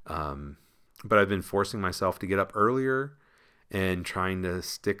 But I've been forcing myself to get up earlier and trying to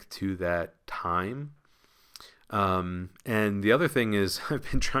stick to that time. And the other thing is I've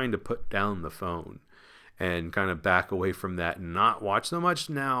been trying to put down the phone and kind of back away from that and not watch so much.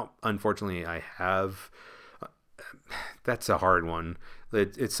 Now, unfortunately, I have. That's a hard one.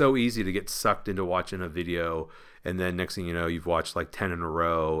 It's so easy to get sucked into watching a video, and then next thing you know, you've watched like 10 in a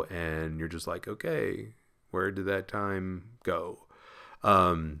row, and you're just like, okay, where did that time go?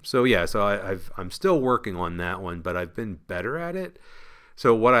 So I'm still working on that one, but I've been better at it.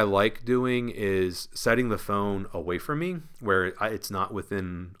 So what I like doing is setting the phone away from me, where it's not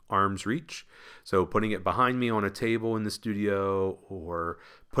within arm's reach. So putting it behind me on a table in the studio, or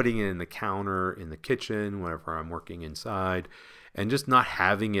putting it in the counter in the kitchen whenever I'm working inside, and just not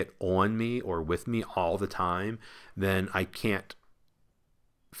having it on me or with me all the time. Then I can't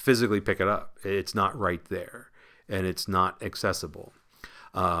physically pick it up. It's not right there, and it's not accessible.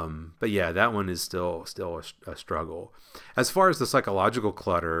 But yeah, that one is still a struggle. As far as the psychological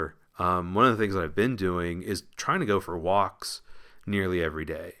clutter, one of the things that I've been doing is trying to go for walks nearly every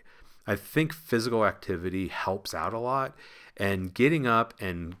day. I think physical activity helps out a lot. and getting up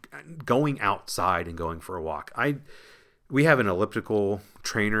and going outside and going for a walk. We have an elliptical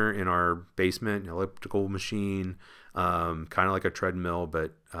trainer in our basement, an elliptical machine, kind of like a treadmill,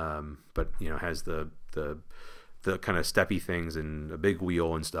 but has the kind of steppy things and a big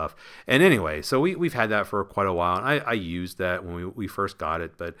wheel and stuff. And anyway, so we've had that for quite a while. And I used that when we first got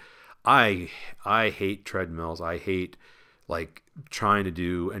it, but I hate treadmills. I hate like trying to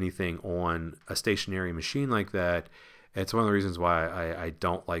do anything on a stationary machine like that. It's one of the reasons why I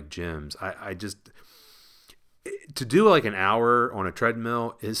don't like gyms. I just, to do like an hour on a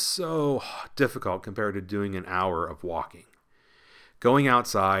treadmill is so difficult compared to doing an hour of walking. Going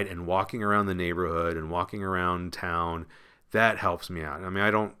outside and walking around the neighborhood and walking around town, that helps me out. I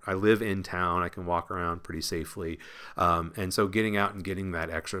mean, I live in town. I can walk around pretty safely. And so getting out and getting that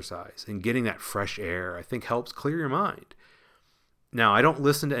exercise and getting that fresh air, I think helps clear your mind. Now, I don't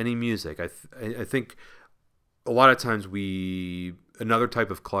listen to any music. I think a lot of times another type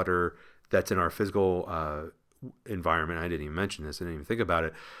of clutter that's in our physical environment, I didn't even mention this, I didn't even think about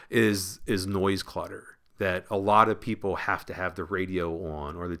it, is noise clutter. That a lot of people have to have the radio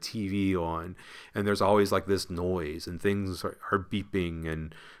on or the TV on, and there's always like this noise and things are beeping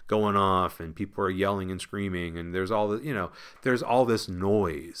and going off and people are yelling and screaming, and there's all this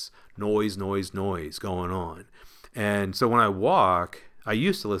noise going on. And so when I walk, I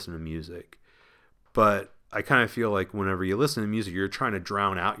used to listen to music, but I kind of feel like whenever you listen to music, you're trying to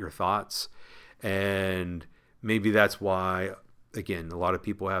drown out your thoughts, and maybe that's why, again, a lot of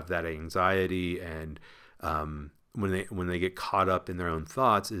people have that anxiety, and when they get caught up in their own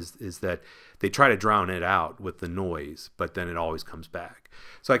thoughts is that they try to drown it out with the noise, but then it always comes back.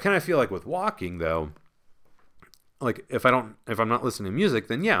 So I kind of feel like with walking though, like if I'm not listening to music,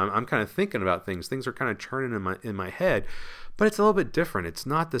 then yeah, I'm kind of thinking about things. Things are kind of churning in my head, but it's a little bit different. It's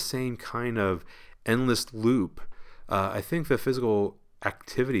not the same kind of endless loop. I think the physical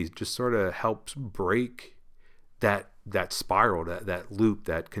activity just sort of helps break that spiral, that loop,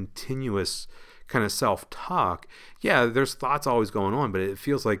 that continuous kind of self-talk. Yeah, there's thoughts always going on, but it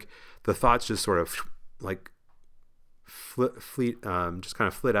feels like the thoughts just sort of like just kind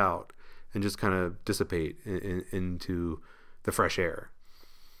of flit out and just kind of dissipate into the fresh air.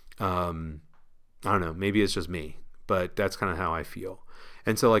 I don't know, maybe it's just me, but that's kind of how I feel.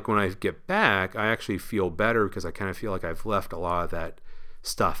 And so like when I get back, I actually feel better because I kind of feel like I've left a lot of that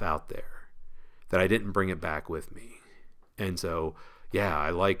stuff out there, that I didn't bring it back with me. And so yeah, I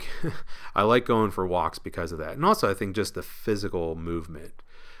like going for walks because of that. And also I think just the physical movement.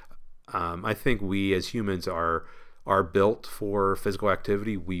 I think we as humans are built for physical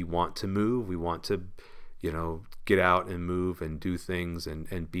activity. We want to move. We want to, get out and move and do things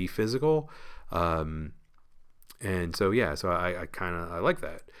and be physical. And so, yeah, so I like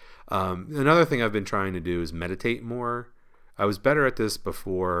that. Another thing I've been trying to do is meditate more. I was better at this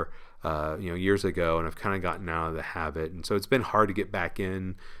before, years ago, and I've kind of gotten out of the habit, and so it's been hard to get back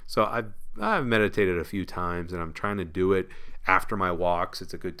in. So I've meditated a few times, and I'm trying to do it after my walks.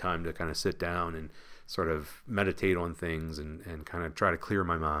 It's a good time to kind of sit down and sort of meditate on things and kind of try to clear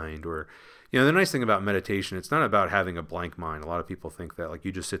my mind. Or, the nice thing about meditation, it's not about having a blank mind. A lot of people think that like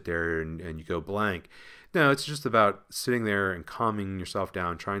you just sit there and you go blank. No, it's just about sitting there and calming yourself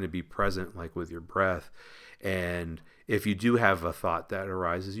down, trying to be present, like with your breath. And if you do have a thought that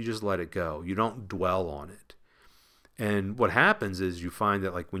arises, you just let it go. You don't dwell on it. And what happens is you find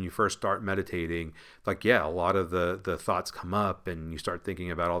that like when you first start meditating, like, yeah, a lot of the thoughts come up and you start thinking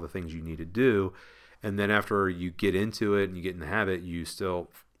about all the things you need to do. And then after you get into it and you get in the habit, you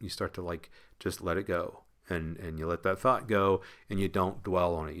start to like just let it go. And you let that thought go and you don't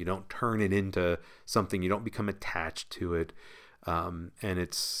dwell on it. You don't turn it into something. You don't become attached to it. And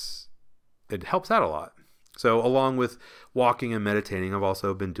it helps out a lot. So along with walking and meditating, I've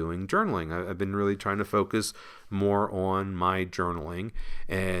also been doing journaling. I've been really trying to focus more on my journaling,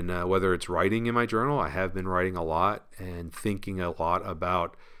 and whether it's writing in my journal, I have been writing a lot and thinking a lot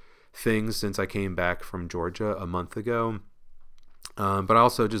about things since I came back from Georgia a month ago. But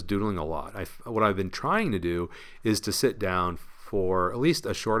also just doodling a lot. What I've been trying to do is to sit down for at least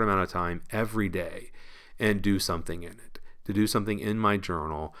a short amount of time every day and do something in it. To do something in my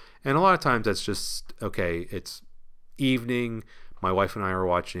journal. And a lot of times that's just, okay, it's evening, my wife and I are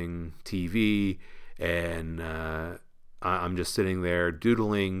watching TV, and I'm just sitting there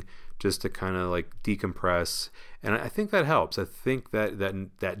doodling just to kind of like decompress. And I think that helps. I think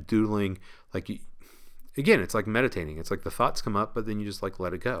that doodling, like, again, it's like meditating. It's like the thoughts come up, but then you just like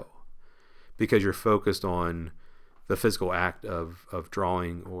let it go because you're focused on the physical act of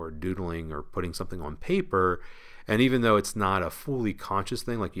drawing or doodling or putting something on paper. And even though it's not a fully conscious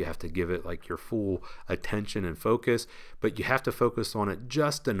thing, like you have to give it like your full attention and focus, but you have to focus on it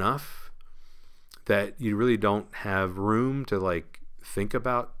just enough that you really don't have room to like think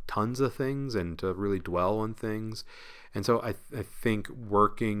about tons of things and to really dwell on things. And so I think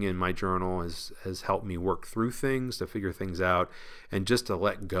working in my journal has helped me work through things, to figure things out, and just to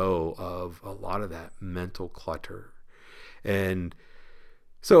let go of a lot of that mental clutter. And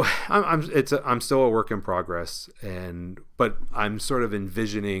so I'm still a work in progress, but I'm sort of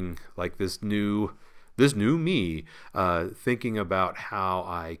envisioning like this new me, thinking about how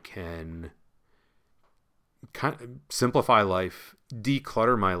I can kind of simplify life,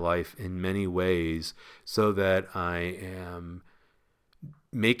 declutter my life in many ways, so that I am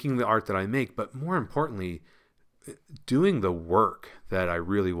making the art that I make, but more importantly, doing the work that I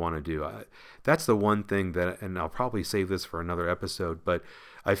really want to do. That's the one thing that, and I'll probably save this for another episode, but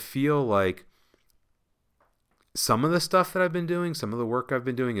I feel like some of the stuff that I've been doing, some of the work I've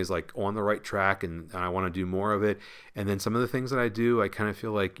been doing is like on the right track, and I want to do more of it. And then some of the things that I do, I kind of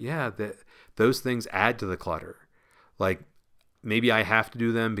feel like, yeah, that those things add to the clutter. Like maybe I have to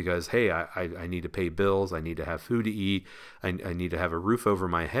do them because, hey, I need to pay bills. I need to have food to eat. I need to have a roof over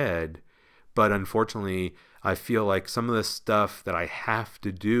my head. But unfortunately, I feel like some of the stuff that I have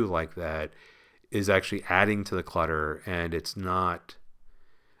to do like that is actually adding to the clutter, and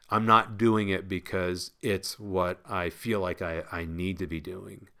I'm not doing it because it's what I feel like I need to be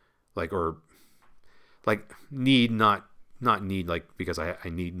doing. Like, or like need, not need like because I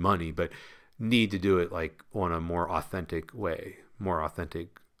need money, but need to do it like on a more authentic way, more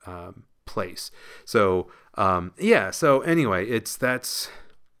authentic place. So yeah. So anyway, that's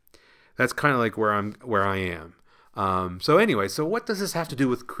kind of like where I am. So anyway, so what does this have to do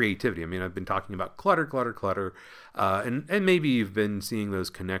with creativity? I mean, I've been talking about clutter, and maybe you've been seeing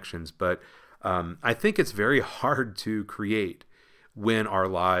those connections, but I think it's very hard to create when our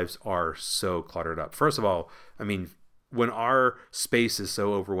lives are so cluttered up. First of all, I mean, when our space is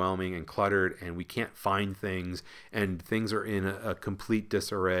so overwhelming and cluttered and we can't find things and things are in a complete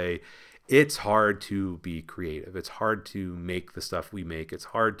disarray, it's hard to be creative. It's hard to make the stuff we make. It's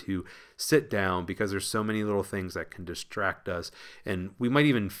hard to sit down because there's so many little things that can distract us. And we might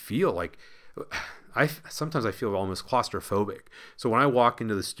even feel like, sometimes I feel almost claustrophobic. So when I walk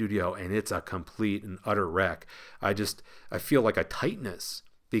into the studio and it's a complete and utter wreck, I feel like a tightness,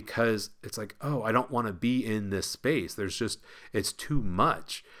 because it's like, oh, I don't want to be in this space. It's too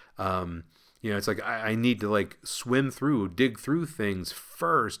much. It's like I need to like dig through things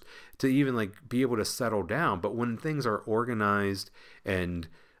first to even like be able to settle down. But when things are organized and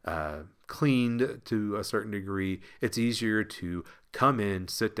cleaned to a certain degree, it's easier to come in,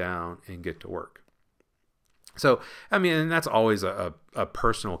 sit down, and get to work. So, I mean, and that's always a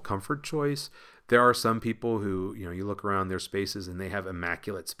personal comfort choice. There are some people who, you look around their spaces and they have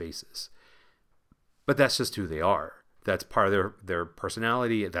immaculate spaces. But that's just who they are. That's part of their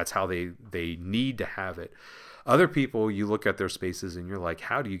personality. That's how they need to have it. Other people, you look at their spaces and you're like,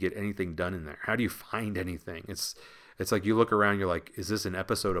 how do you get anything done in there? How do you find anything? It's like you look around, you're like, is this an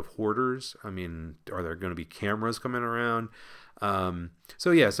episode of Hoarders? I mean, are there going to be cameras coming around?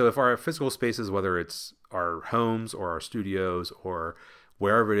 So if our physical spaces, whether it's our homes or our studios or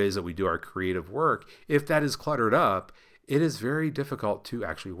wherever it is that we do our creative work, if that is cluttered up, it is very difficult to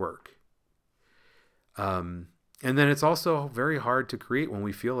actually work. And then it's also very hard to create when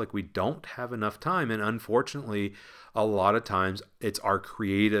we feel like we don't have enough time. And unfortunately, a lot of times it's our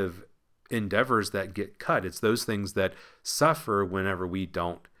creative endeavors that get cut. It's those things that suffer whenever we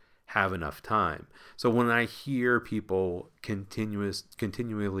don't have enough time. So when I hear people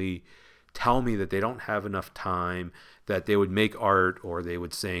continually tell me that they don't have enough time, that they would make art or they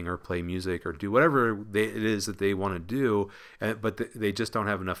would sing or play music or do whatever it is that they want to do, but they just don't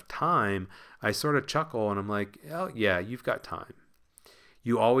have enough time, I sort of chuckle and I'm like, oh yeah, you've got time.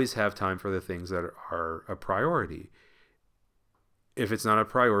 You always have time for the things that are a priority. If it's not a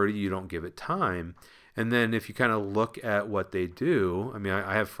priority, you don't give it time. And then if you kind of look at what they do, I mean,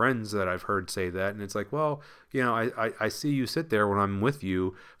 I have friends that I've heard say that, and it's like, well, I see you sit there when I'm with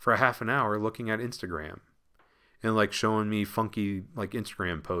you for a half an hour looking at Instagram and like showing me funky like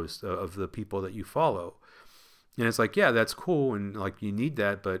Instagram posts of the people that you follow. And it's like, yeah, that's cool. And like, you need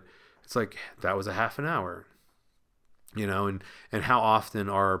that, but it's like, that was a half an hour, and how often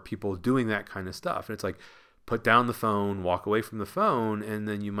are people doing that kind of stuff? And it's like, put down the phone, walk away from the phone, and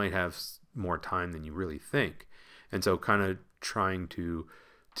then you might have more time than you really think. And so kind of trying to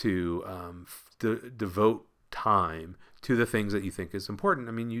devote time to the things that you think is important.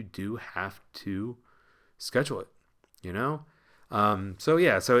 I mean, you do have to schedule it. you know? So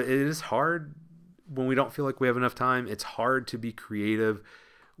it is hard when we don't feel like we have enough time. It's hard to be creative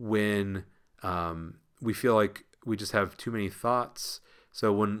when we feel like we just have too many thoughts.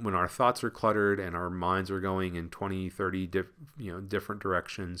 So when our thoughts are cluttered and our minds are going in 20, 30 different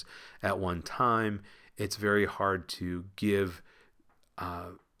directions at one time, it's very hard to give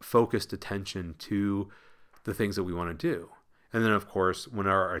focused attention to the things that we want to do. And then, of course, when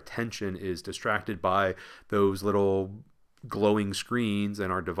our attention is distracted by those little glowing screens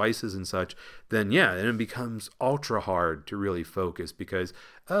and our devices and such, then it becomes ultra hard to really focus because,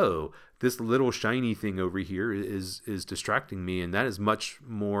 oh, this little shiny thing over here is distracting me, and that is much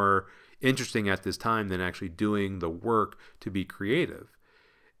more interesting at this time than actually doing the work to be creative.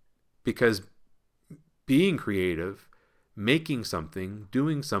 Because being creative, making something,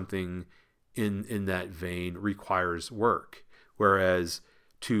 doing something in that vein requires work. Whereas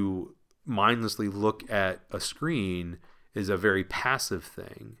to mindlessly look at a screen is a very passive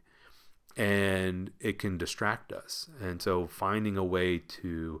thing, and it can distract us. And so finding a way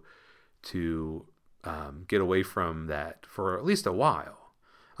to get away from that for at least a while.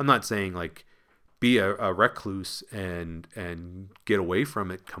 I'm not saying like be a recluse and get away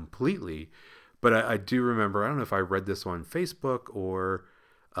from it completely, but I do remember, I don't know if I read this on Facebook or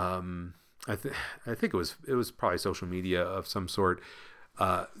I think it was probably social media of some sort,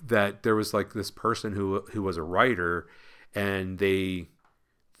 that there was like this person who was a writer, and they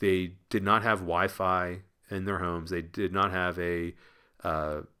did not have Wi-Fi in their homes. They did not have a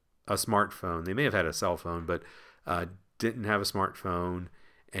smartphone. They may have had a cell phone, but didn't have a smartphone,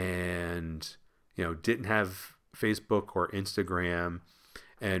 and didn't have Facebook or Instagram,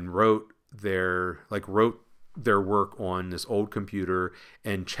 and wrote their work on this old computer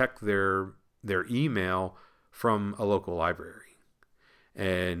and check their email from a local library.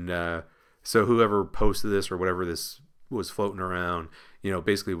 And so whoever posted this or whatever this was floating around,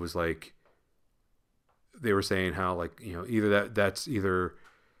 basically was like, they were saying how like, either that's either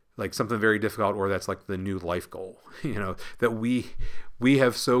like something very difficult, or that's like the new life goal, that we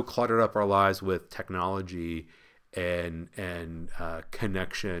have so cluttered up our lives with technology and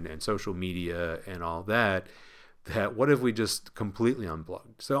connection and social media and all that what if we just completely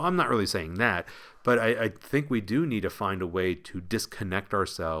unplugged? So I'm not really saying that, but I think we do need to find a way to disconnect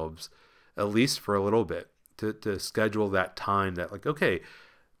ourselves, at least for a little bit, to schedule that time that like, okay,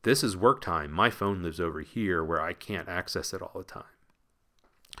 this is work time. My phone lives over here where I can't access it all the time.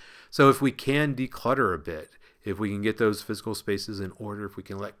 So if we can declutter a bit, if we can get those physical spaces in order, if we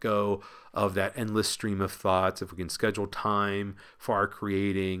can let go of that endless stream of thoughts, if we can schedule time for our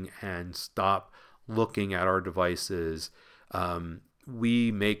creating and stop looking at our devices,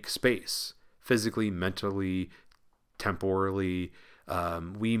 we make space physically, mentally, temporally.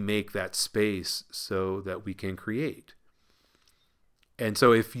 We make that space so that we can create. And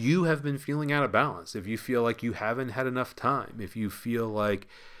so if you have been feeling out of balance, if you feel like you haven't had enough time, if you feel like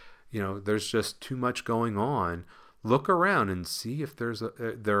there's just too much going on, look around and see if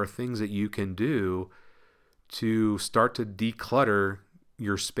there are things that you can do to start to declutter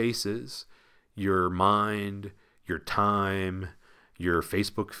your spaces, your mind, your time, your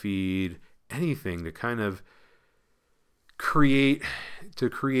Facebook feed, anything to kind of create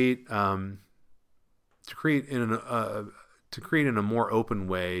in a more open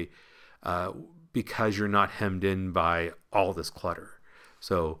way, because you're not hemmed in by all this clutter.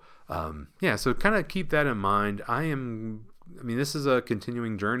 So so kind of keep that in mind. This is a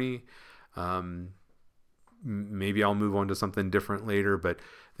continuing journey. Maybe I'll move on to something different later, but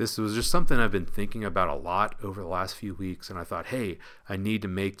this was just something I've been thinking about a lot over the last few weeks. And I thought, hey, I need to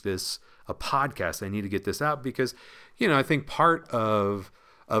make this a podcast. I need to get this out because, I think part of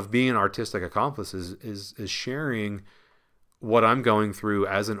being an artistic accomplice is sharing what I'm going through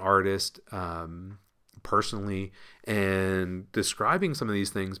as an artist, personally, and describing some of these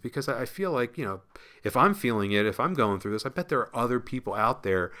things, because I feel like, if I'm feeling it, if I'm going through this, I bet there are other people out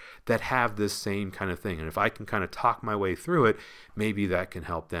there that have this same kind of thing. And if I can kind of talk my way through it, maybe that can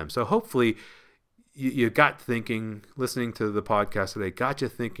help them. So hopefully you got thinking, listening to the podcast today, got you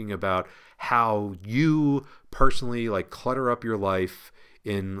thinking about how you personally like clutter up your life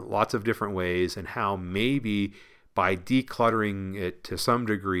in lots of different ways, and how maybe by decluttering it to some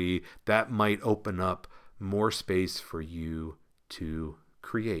degree, that might open up more space for you to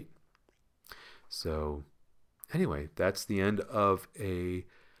create. So anyway, that's the end of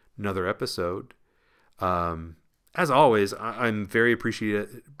another episode. As always, I'm very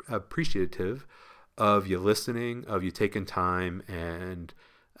appreciative of you listening, of you taking time and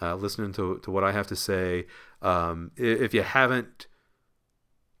listening to what I have to say. If you haven't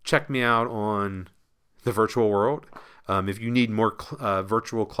checked me out on the virtual world, If you need more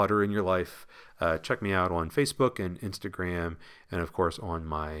virtual clutter in your life, check me out on Facebook and Instagram, and of course on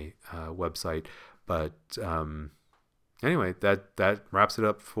my website. But anyway, that wraps it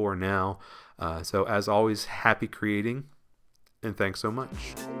up for now. So as always, happy creating, and thanks so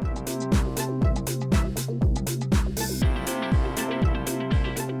much.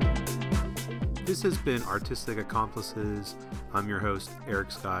 This has been Artistic Accomplices. I'm your host, Eric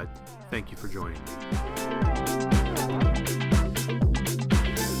Scott. Thank you for joining me.